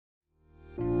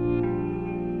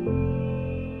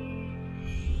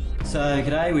So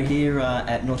g'day, we're here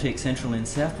at Nautique Central in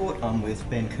Southport. I'm with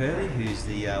Ben Kirby, who's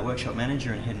the workshop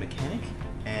manager and head mechanic,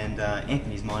 and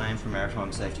Anthony's my name from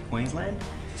Maritime Safety Queensland.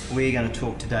 We're going to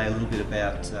talk today a little bit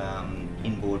about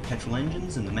inboard petrol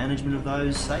engines and the management of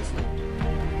those safely.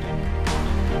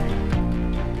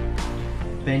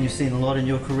 Ben, you've seen a lot in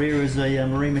your career as a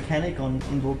marine mechanic on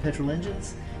inboard petrol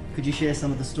engines. Could you share some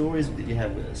of the stories that you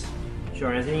have with us?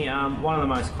 Sure, Anthony. One of the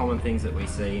most common things that we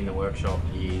see in the workshop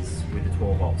is with the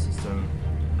 12-volt system,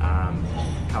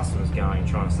 customers trying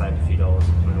to save a few dollars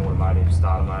on automotive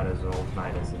starter motors or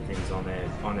alternators and things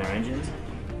on their engines.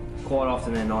 Quite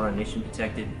often they're not an ignition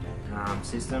protected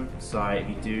system, so if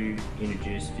you do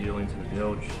introduce fuel into the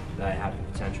bilge, they have the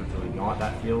potential to ignite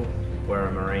that fuel, where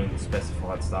a marine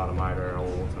specified starter motor or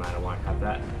alternator won't have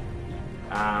that.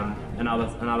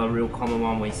 Another real common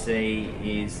one we see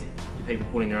is people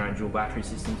putting their own dual battery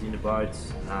systems into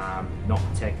boats, not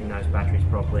protecting those batteries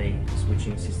properly,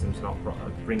 switching systems, not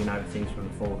bringing over things from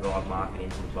the full drive market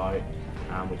into the boat,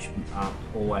 which aren't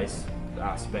always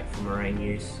spec for marine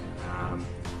use,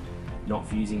 not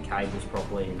fusing cables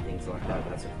properly and things like that.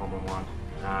 That's a common one.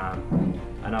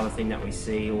 Another thing that we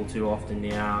see all too often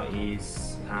now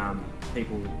is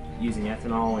people using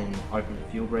ethanol in open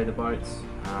fuel breather boats.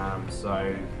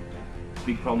 So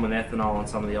big problem with ethanol on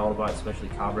some of the older boats, especially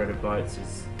carbureted boats,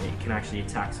 is it can actually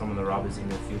attack some of the rubbers in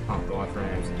the fuel pump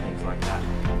diaphragms and things like that.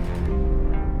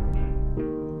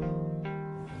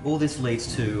 All this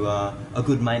leads to a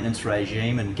good maintenance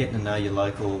regime and getting to know your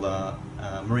local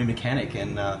marine mechanic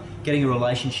and getting a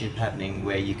relationship happening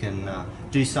where you can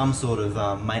do some sort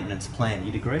of maintenance plan.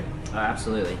 You'd agree?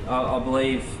 Absolutely. I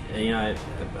believe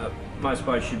most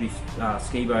boats should be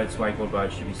ski boats, wakeboard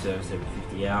boats should be serviced every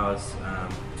 50 hours.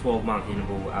 12-month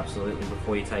interval, absolutely,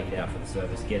 before you take it out for the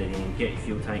service. Get it in, get your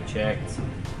fuel tank checked,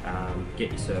 get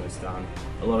your service done.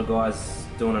 A lot of guys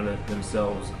doing it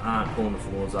themselves aren't pulling the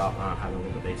floors up, aren't having a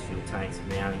look at these fuel tanks,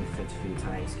 mounting for fuel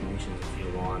tanks, conditions of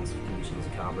fuel lines, conditions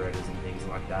of carburetors and things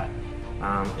like that.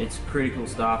 It's critical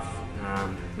stuff.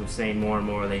 We've seen more and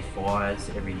more of these fires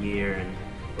every year and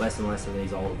less of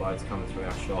these older boats coming through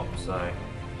our shop, so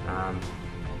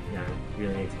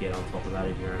really need to get on top of that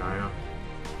if you're an owner.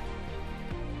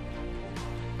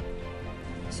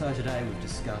 So today we've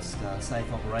discussed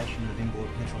safe operation of inboard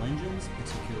petrol engines,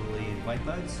 particularly in wake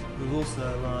boats. We've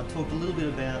also talked a little bit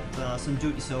about some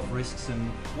do-it-yourself risks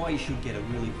and why you should get a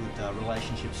really good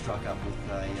relationship struck up with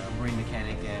a marine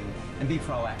mechanic and be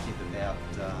proactive about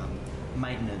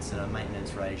maintenance and a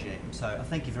maintenance regime. So I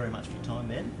thank you very much for your time,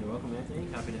 Ben. You're welcome, Anthony.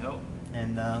 Happy to help.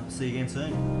 And see you again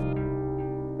soon.